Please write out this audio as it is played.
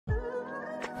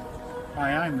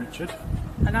Hi, I'm Richard.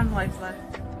 And I'm Leslie.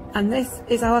 And this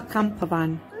is our camper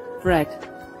van, Fred,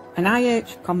 an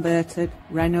IH converted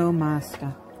Renault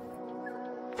Master.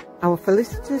 Our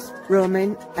felicitous,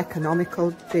 roaming,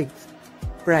 economical digs,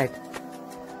 Fred.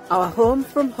 Our home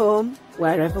from home,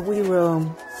 wherever we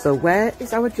roam. So where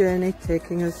is our journey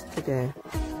taking us today?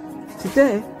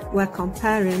 Today, we're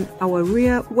comparing our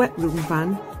rear wet room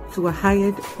van to a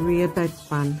hired rear bed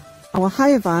van. Our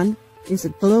hire van is a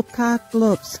Globecar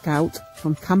Globescout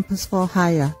from Campers for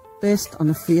Hire, based on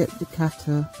a Fiat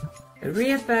Ducato. A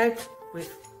rear bed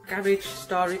with garage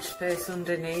storage space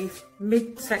underneath,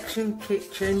 mid-section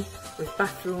kitchen with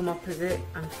bathroom opposite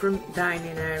and front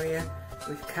dining area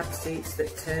with cab seats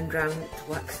that turn round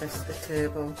to access the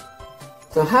table.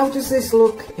 So how does this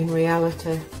look in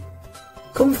reality?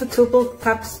 Comfortable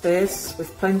cab space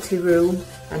with plenty room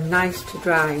and nice to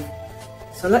drive.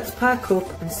 So let's park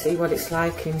up and see what it's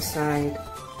like inside.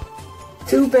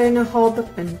 2-burner hob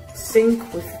and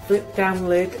sink with flip down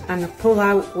lid and a pull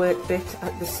out work bit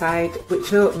at the side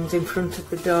which opens in front of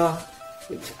the door,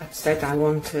 which I'd said I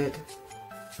wanted.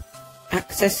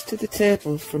 Access to the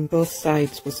table from both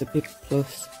sides was a big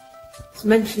plus. As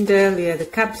mentioned earlier, the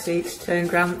cab seats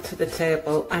turned round to the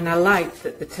table and I liked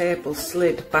that the table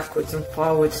slid backwards and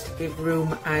forwards to give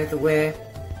room either way.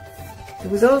 There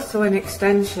was also an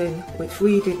extension which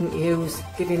we didn't use,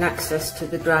 giving access to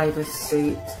the driver's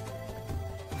seat.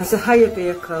 As a hire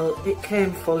vehicle, it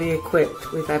came fully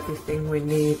equipped with everything we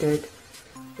needed.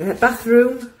 The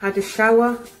bathroom had a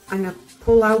shower and a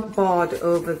pull-out board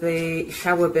over the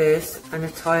shower base and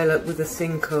a toilet with a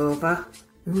sink over.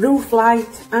 Roof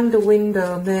light and a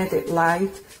window made it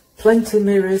light, plenty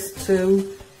mirrors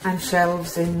too, and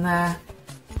shelves in there.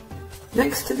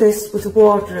 Next to this was a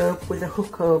wardrobe with a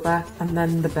hook over and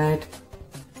then the bed,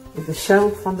 with a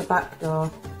shelf on the back door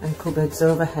and cupboards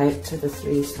overhead to the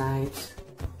 3 sides.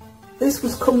 This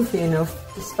was comfy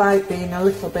enough despite being a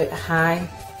little bit high,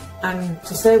 and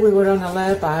to say we were on a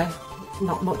lay-by,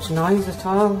 not much noise at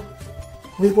all.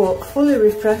 We woke fully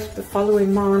refreshed the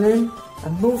following morning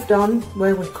and moved on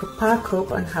where we could park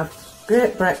up and have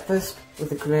great breakfast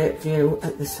with a great view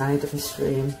at the side of a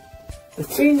stream. The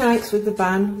 3 nights with the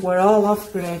van were all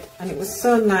off-grid and it was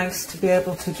so nice to be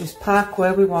able to just park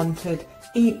where we wanted,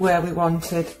 eat where we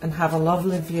wanted and have a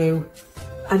lovely view,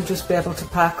 and just be able to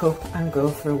park up and go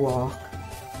for a walk.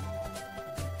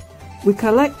 We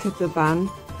collected the van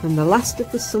from the last of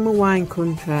the summer wine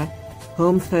country,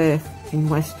 Home Faith in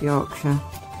West Yorkshire.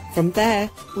 From there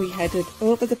we headed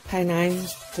over the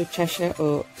Pennines to Cheshire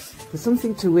Oaks for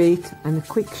something to eat and a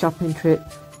quick shopping trip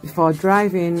before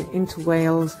driving into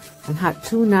Wales, and had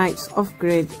 2 nights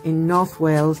off-grid in North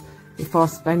Wales before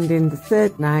spending the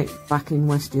 3rd night back in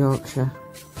West Yorkshire.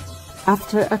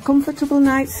 After a comfortable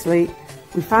night's sleep,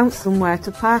 we found somewhere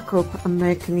to park up and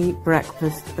make and eat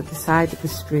breakfast at the side of the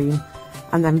stream,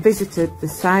 and then visited the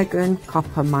Saigon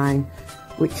copper mine,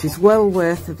 which is well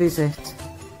worth a visit.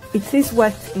 It is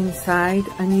wet inside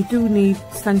and you do need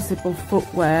sensible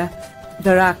footwear.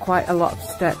 There are quite a lot of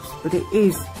steps, but it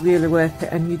is really worth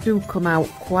it, and you do come out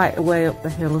quite a way up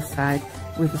the hillside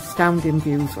with astounding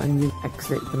views when you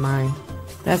exit the mine.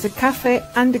 There's a cafe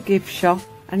and a gift shop,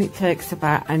 and it takes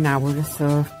about an hour or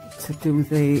so to do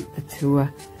the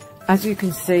tour. As you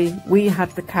can see, we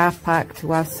had the car park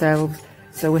to ourselves,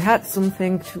 so we had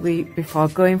something to eat before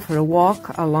going for a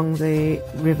walk along the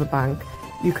riverbank.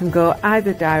 You can go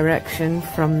either direction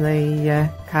from the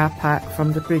car park,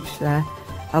 from the bridge there,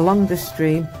 along the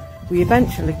stream. We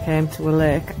eventually came to a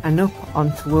lake and up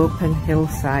onto open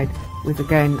hillside with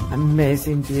again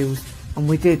amazing views, and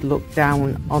we did look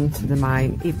down onto the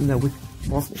mine even though we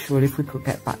wasn't sure if we could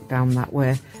get back down that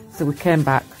way, so we came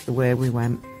back the way we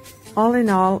went. All in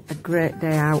all, a great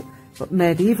day out, but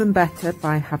made even better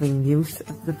by having use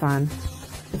of the van.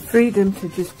 The freedom to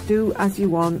just do as you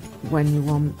want when you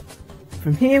want.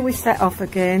 From here we set off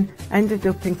again, ended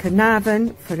up in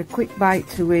Carnarvon for a quick bite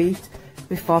to eat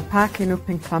before parking up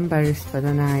in Clanberris for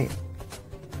the night.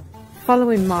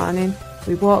 Following morning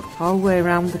we walked all the way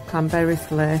around the Clanberris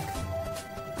Lake,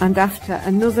 and after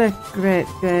another great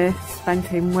day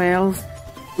spent in Wales,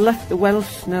 left the Welsh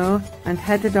snow and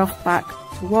headed off back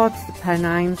towards the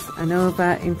Pennines and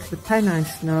over into the Pennine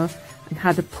snow, and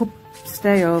had a pub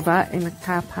stay over in a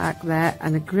car park there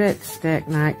and a great steak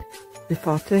night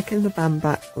before taking the van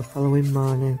back the following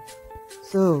morning.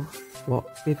 So, what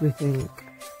did we think?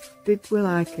 Did we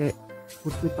like it?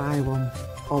 Would we buy one?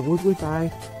 Or would we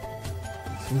buy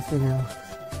something else?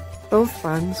 Both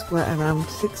vans were around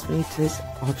 6 metres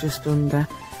or just under,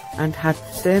 and had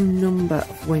the same number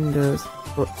of windows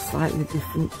but slightly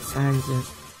different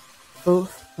sizes.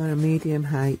 Both were a medium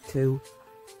height too.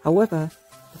 However,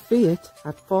 The Fiat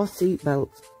had 4 seat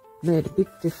belts, made a big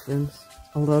difference,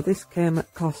 although this came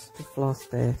at cost to floor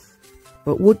space,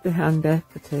 but would be handy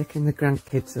for taking the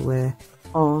grandkids away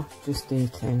or just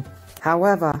eating.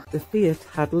 However, the Fiat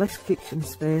had less kitchen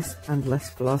space and less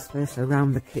floor space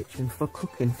around the kitchen for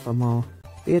cooking for more.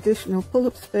 The additional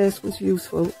pull-up space was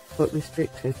useful but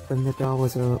restricted when the door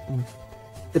was open.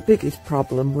 The biggest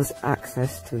problem was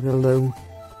access to the loo,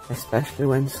 especially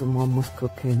when someone was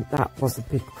cooking. That was a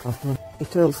big problem.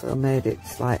 It also made it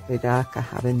slightly darker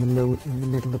having the loo in the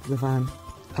middle of the van.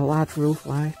 A large roof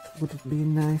light would have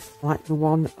been nice, like the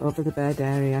one over the bed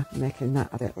area, making that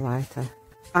a bit lighter.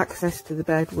 Access to the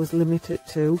bed was limited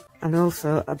too, and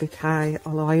also a bit high,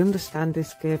 although I understand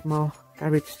this gave more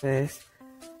garage space,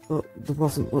 but there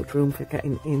wasn't much room for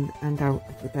getting in and out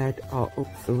of the bed or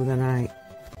up through the night.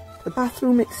 The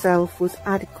bathroom itself was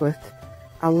adequate.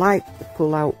 I liked the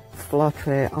pull-out floor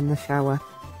tray on the shower.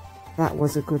 That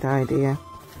was a good idea,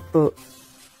 but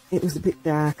it was a bit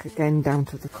dark, again down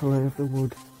to the colour of the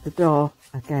wood. The door,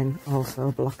 again,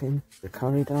 also blocking the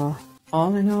corridor.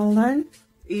 All in all then,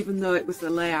 even though it was the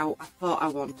layout I thought I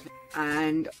wanted,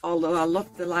 and although I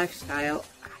loved the lifestyle,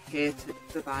 I hated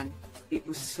the van. It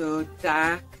was so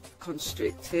dark,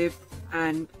 constrictive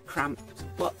and cramped.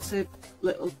 Lots of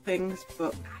little things,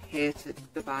 but I hated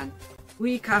the van.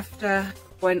 Week after,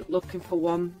 went looking for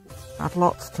one. Had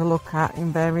lots to look at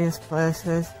in various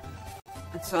places.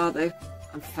 And saw this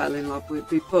and fell in love with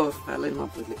it. We both fell in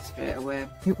love with it straight away.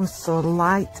 It was so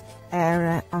light,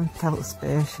 airy and felt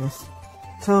spacious.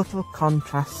 Total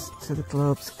contrast to the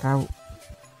Globescout.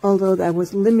 Although there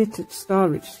was limited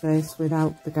storage space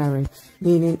without the garage,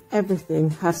 meaning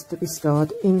everything has to be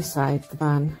stored inside the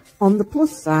van. On the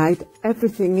plus side,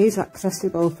 everything is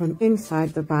accessible from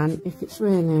inside the van if it's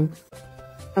raining.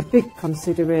 A big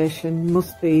consideration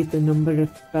must be the number of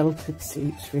belted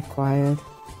seats required.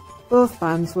 Both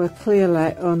vans were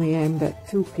clearly only aimed at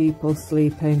 2 people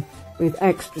sleeping, with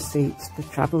extra seats for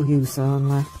travel use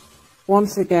only.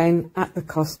 Once again at the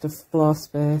cost of floor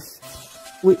space,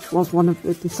 which was one of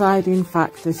the deciding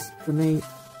factors for me.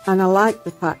 And I liked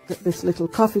the fact that this little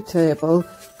coffee table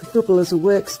could double as a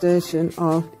workstation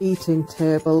or eating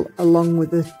table, along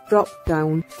with a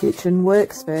drop-down kitchen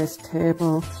workspace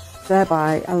table,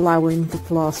 thereby allowing the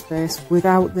floor space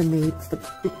without the need for the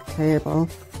big table,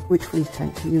 which we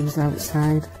tend to use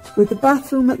outside. With the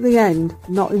bathroom at the end,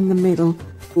 not in the middle,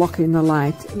 blocking the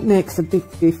light, it makes a big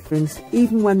difference.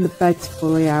 Even when the bed's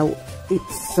fully out,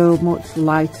 it's so much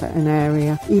lighter an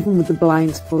area, even with the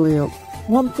blinds fully up.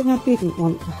 One thing I didn't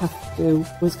want to have to do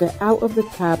was get out of the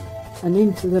cab and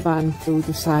into the van through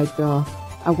the side door.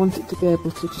 I wanted to be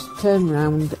able to just turn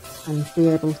round and be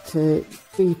able to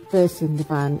be facing the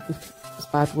van if it was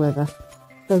bad weather.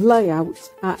 The layouts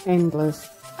are endless,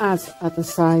 as are the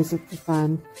size of the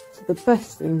van, so the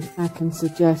best thing I can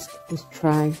suggest is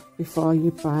try before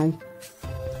you buy.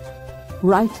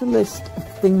 Write a list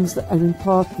of things that are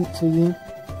important to you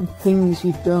and things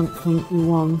you don't think you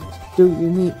want. Do you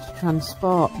need to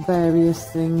transport various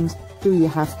things? Do you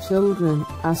have children?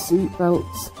 Are seat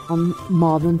belts on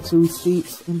more than 2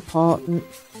 seats important?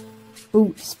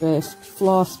 Boot space,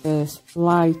 floor space,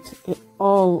 light, it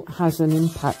all has an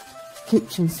impact.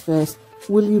 Kitchen space,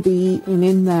 will you be eating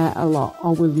in there a lot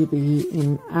or will you be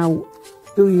eating out?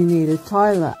 Do you need a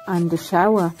toilet and a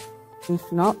shower?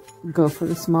 If not, go for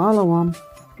a smaller one.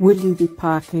 Will you be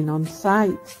parking on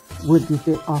site? Will you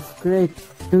be off-grid?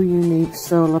 Do you need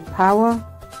solar power,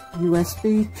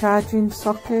 USB charging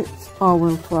sockets, or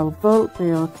will 12 volt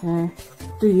be okay?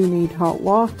 Do you need hot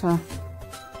water?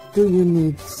 Do you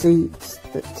need seats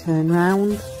that turn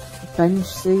round, bench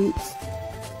seats?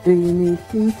 Do you need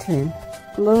heating,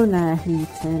 blown air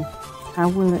heating? How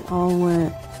will it all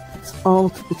work? It's all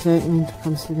to be taken into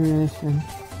consideration.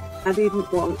 I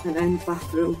didn't want an end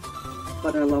bathroom,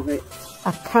 but I love it.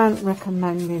 I can't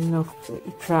recommend enough that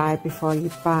you try before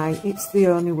you buy. It's the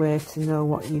only way to know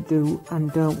what you do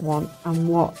and don't want and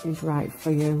what is right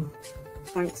for you.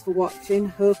 Thanks for watching.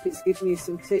 Hope it's given you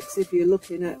some tips if you're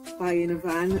looking at buying a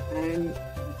van, and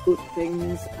good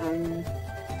things and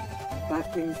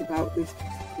bad things about this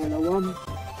particular one.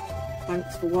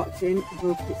 Thanks for watching. I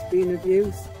hope it's been of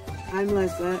use. I'm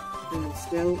Leslie and I'm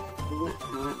still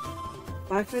Youngatart.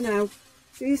 Bye for now.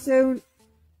 See you soon.